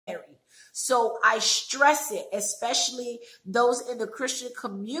So I stress it, especially those in the Christian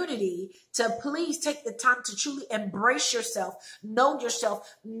community, to please take the time to truly embrace yourself, know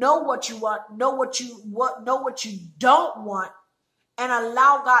what you want, know what you don't want, and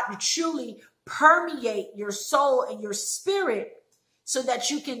allow God to truly permeate your soul and your spirit so that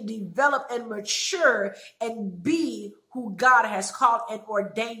you can develop and mature and be who God has called and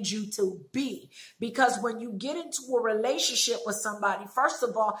ordained you to be. Because when you get into a relationship with somebody, first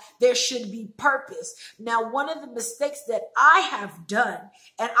of all, there should be purpose. Now, one of the mistakes that I have done,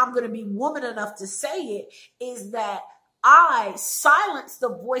 and I'm going to be woman enough to say it, is that I silence the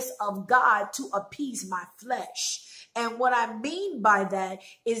voice of God to appease my flesh. And what I mean by that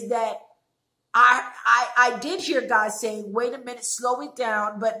is that I did hear God saying, wait a minute, slow it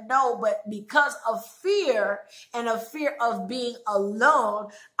down. But because of fear and a fear of being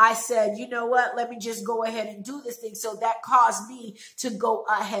alone, I said, you know what, let me just go ahead and do this thing. So that caused me to go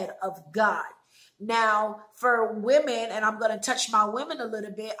ahead of God. Now, for women, and I'm going to touch my women a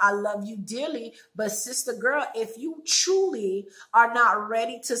little bit, I love you dearly. But sister girl, if you truly are not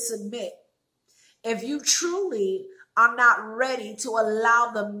ready to submit, if you truly are not ready to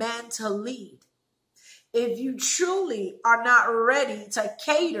allow the man to lead, if you truly are not ready to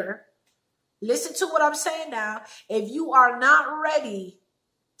cater, listen to what I'm saying now. If you are not ready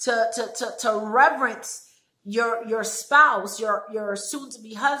to reverence your spouse, your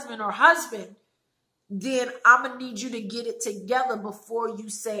soon-to-be husband or husband, then I'm going to need you to get it together before you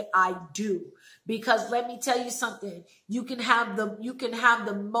say I do. Because let me tell you something, you can have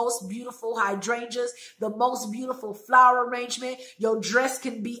the most beautiful hydrangeas, the most beautiful flower arrangement. Your dress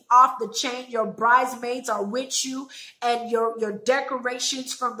can be off the chain. Your bridesmaids are with you, and your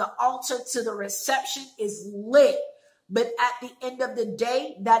decorations from the altar to the reception is lit. But at the end of the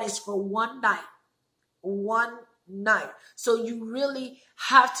day, that is for one night. One night. So you really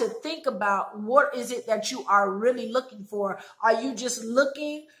have to think about, what is it that you are really looking for? Are you just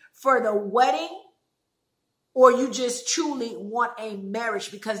looking for the wedding, or you just truly want a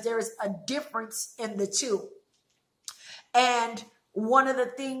marriage? Because there is a difference in the two. And one of the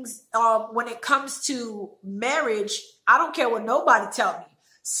things when it comes to marriage, I don't care what nobody tell me,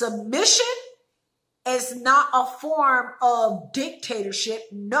 submission is not a form of dictatorship.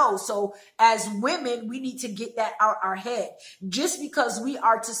 No. So as women, we need to get that out our head. Just because we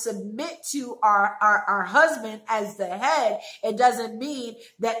are to submit to our husband as the head, it doesn't mean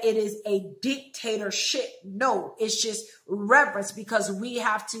that it is a dictatorship. No, it's just reverence, because we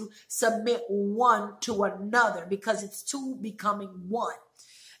have to submit one to another, because it's two becoming one.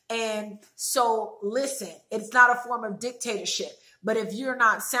 And so listen, it's not a form of dictatorship. But if you're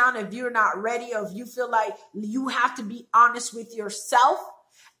not sound, if you're not ready, or if you feel like you have to be honest with yourself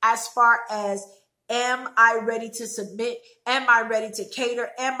as far as, am I ready to submit? Am I ready to cater?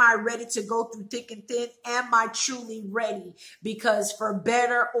 Am I ready to go through thick and thin? Am I truly ready? Because for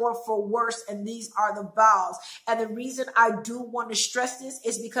better or for worse, and these are the vows. And the reason I do want to stress this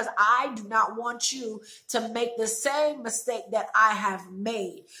is because I do not want you to make the same mistake that I have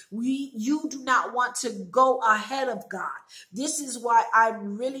made. You do not want to go ahead of God. This is why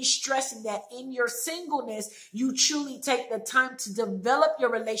I'm really stressing that in your singleness, you truly take the time to develop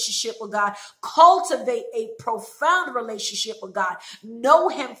your relationship with God, cultivate a profound relationship with God. Know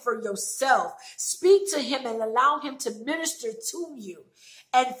him for yourself. Speak to him and allow him to minister to you.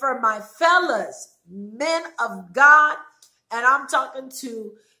 And for my fellas, men of God, and I'm talking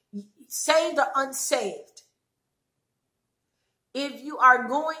to saved or unsaved, if you are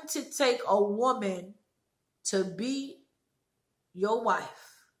going to take a woman to be your wife,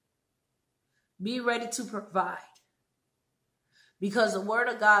 be ready to provide. Because the word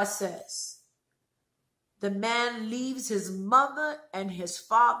of God says, the man leaves his mother and his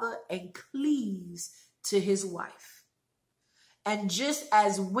father and cleaves to his wife. And just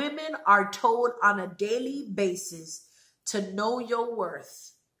as women are told on a daily basis to know your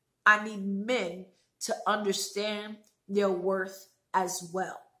worth, I need men to understand their worth as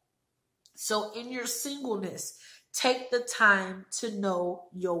well. So in your singleness, take the time to know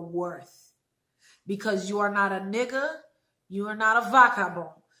your worth. Because you are not a nigga, you are not a vagabond.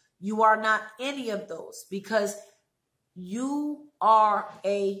 You are not any of those, because you are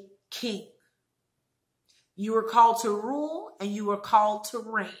a king. You were called to rule and you were called to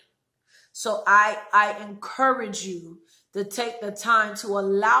reign. So I encourage you to take the time to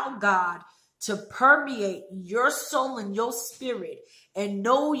allow God to permeate your soul and your spirit, and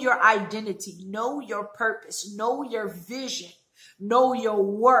know your identity, know your purpose, know your vision, know your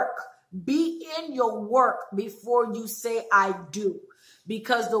work. Be in your work before you say I do.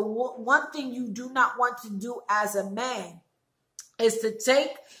 Because the one thing you do not want to do as a man is to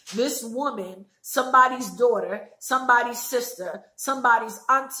take this woman, somebody's daughter, somebody's sister, somebody's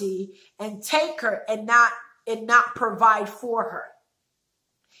auntie, and take her and not provide for her.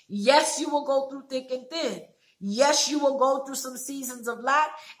 Yes, you will go through thick and thin. Yes, you will go through some seasons of lack,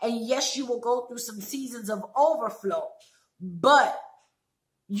 and yes, you will go through some seasons of overflow. But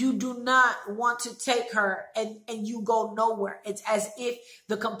you do not want to take her and you go nowhere. It's as if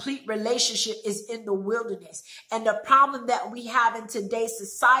the complete relationship is in the wilderness. And the problem that we have in today's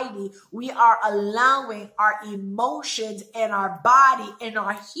society, we are allowing our emotions and our body and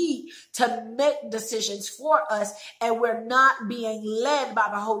our heat to make decisions for us. And we're not being led by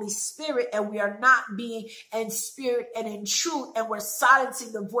the Holy Spirit, and we are not being in spirit and in truth. And we're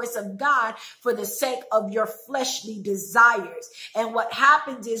silencing the voice of God for the sake of your fleshly desires. And what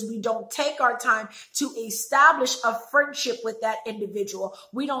happens is we don't take our time to establish a friendship with that individual.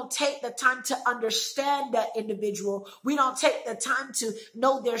 We don't take the time to understand that individual. We don't take the time to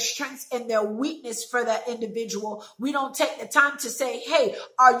know their strengths and their weakness for that individual. We don't take the time to say, hey,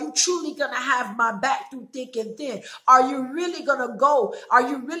 are you truly going to have my back through thick and thin? Are you really going to go? Are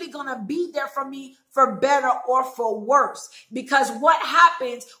you really going to be there for me for better or for worse? Because what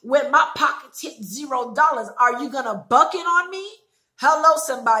happens when my pockets hit $0? Are you going to bucket on me? Hello,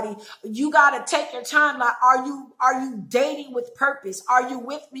 somebody. You got to take your time. Like, are you dating with purpose? Are you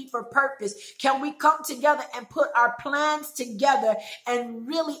with me for purpose? Can we come together and put our plans together and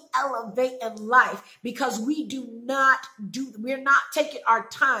really elevate in life? Because we're not taking our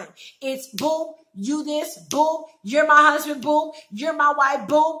time. It's boom, you this, boom, you're my husband, boom, you're my wife,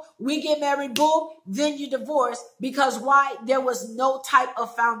 boom, we get married, boom, then you divorce. Because why? There was no type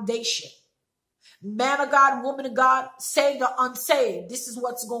of foundation. Man of God, woman of God, saved or unsaved. This is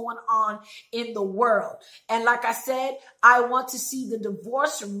what's going on in the world. And like I said, I want to see the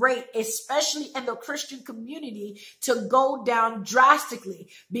divorce rate, especially in the Christian community, to go down drastically,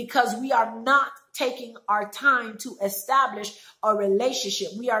 because we are not taking our time to establish a relationship.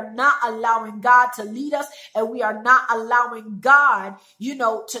 We are not allowing God to lead us, and we are not allowing God,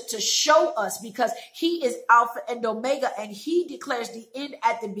 to show us, because he is Alpha and Omega, and he declares the end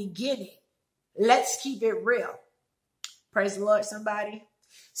at the beginning. Let's keep it real. Praise the Lord, somebody.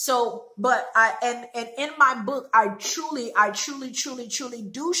 So, but in my book, I truly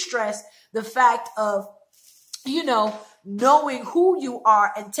do stress the fact of, knowing who you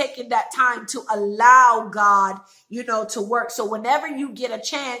are and taking that time to allow God, to work. So whenever you get a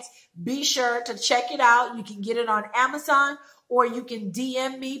chance, be sure to check it out. You can get it on Amazon, or you can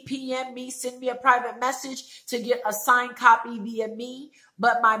DM me, PM me, send me a private message to get a signed copy via me.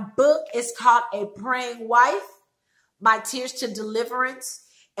 But my book is called A Praying Wife, My Tears to Deliverance.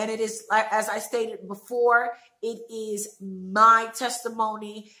 And it is, as I stated before, it is my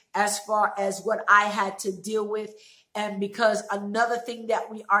testimony as far as what I had to deal with. And because another thing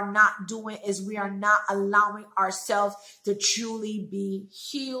that we are not doing is we are not allowing ourselves to truly be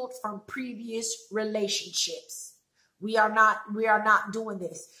healed from previous relationships. We are not doing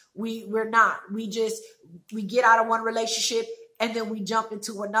this. We're not. We get out of one relationship and then we jump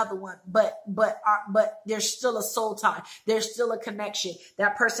into another one. But there's still a soul tie. There's still a connection.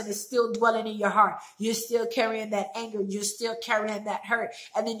 That person is still dwelling in your heart. You're still carrying that anger. You're still carrying that hurt.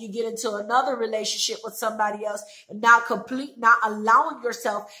 And then you get into another relationship with somebody else, and not allowing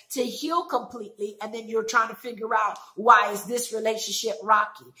yourself to heal completely. And then you're trying to figure out, why is this relationship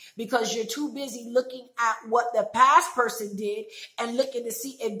rocky? Because you're too busy looking at what the past person did and looking to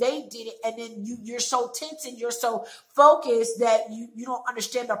see if they did it. And then you're so tense and you're so focused that you don't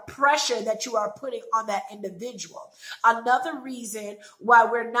understand the pressure that you are putting on that individual. Another reason why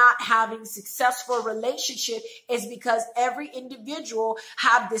we're not having successful relationship is because every individual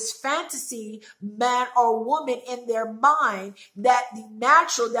have this fantasy, man or woman, in their mind that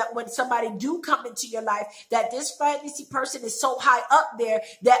that when somebody do come into your life, that this fantasy person is so high up there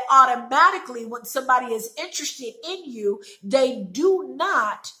that automatically when somebody is interested in you, they do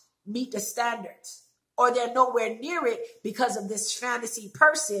not meet the standards, or they're nowhere near it because of this fantasy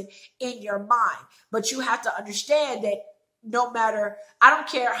person in your mind. But you have to understand that no matter, I don't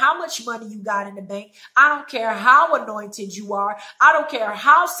care how much money you got in the bank. I don't care how anointed you are. I don't care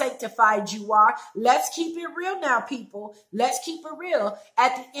how sanctified you are. Let's keep it real now, people. Let's keep it real.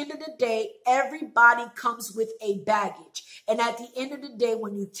 At the end of the day, everybody comes with a baggage. And at the end of the day,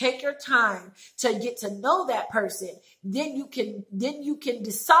 when you take your time to get to know that person, then you can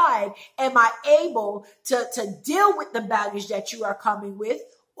decide, am I able to deal with the baggage that you are coming with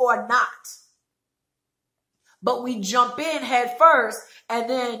or not? But we jump in head first, and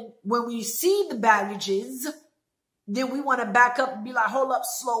then when we see the baggages, then we want to back up and be like, hold up,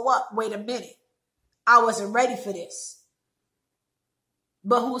 slow up, wait a minute. I wasn't ready for this.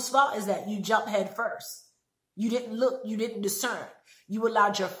 But whose fault is that? You jumped head first. You didn't look, you didn't discern. You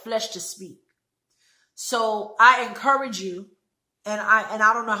allowed your flesh to speak. So I encourage you, and I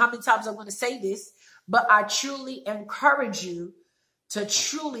don't know how many times I'm going to say this, but I truly encourage you to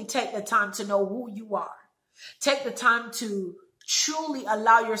truly take the time to know who you are. Take the time to truly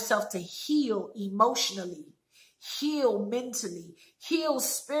allow yourself to heal emotionally, heal mentally, heal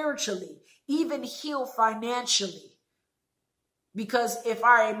spiritually, even heal financially. Because if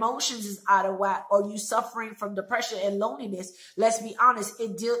our emotions is out of whack, or you suffering from depression and loneliness, let's be honest,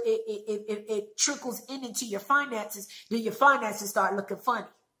 it trickles into your finances. Then your finances start looking funny.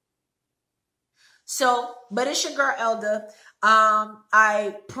 So, but it's your girl Elda.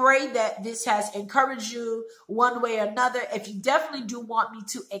 I pray that this has encouraged you one way or another. If you definitely do want me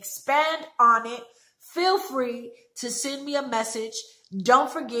to expand on it, feel free to send me a message. Don't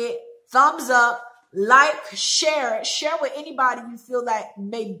forget, thumbs up, like, share it. Share with anybody you feel that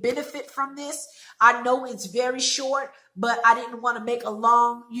may benefit from this. I know it's very short, but I didn't want to make a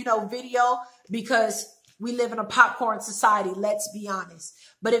long, video, because we live in a popcorn society. Let's be honest.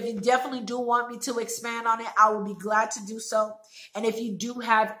 But if you definitely do want me to expand on it, I will be glad to do so. And if you do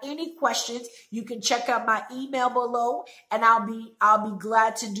have any questions, you can check out my email below, and I'll be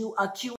glad to do a Q&A.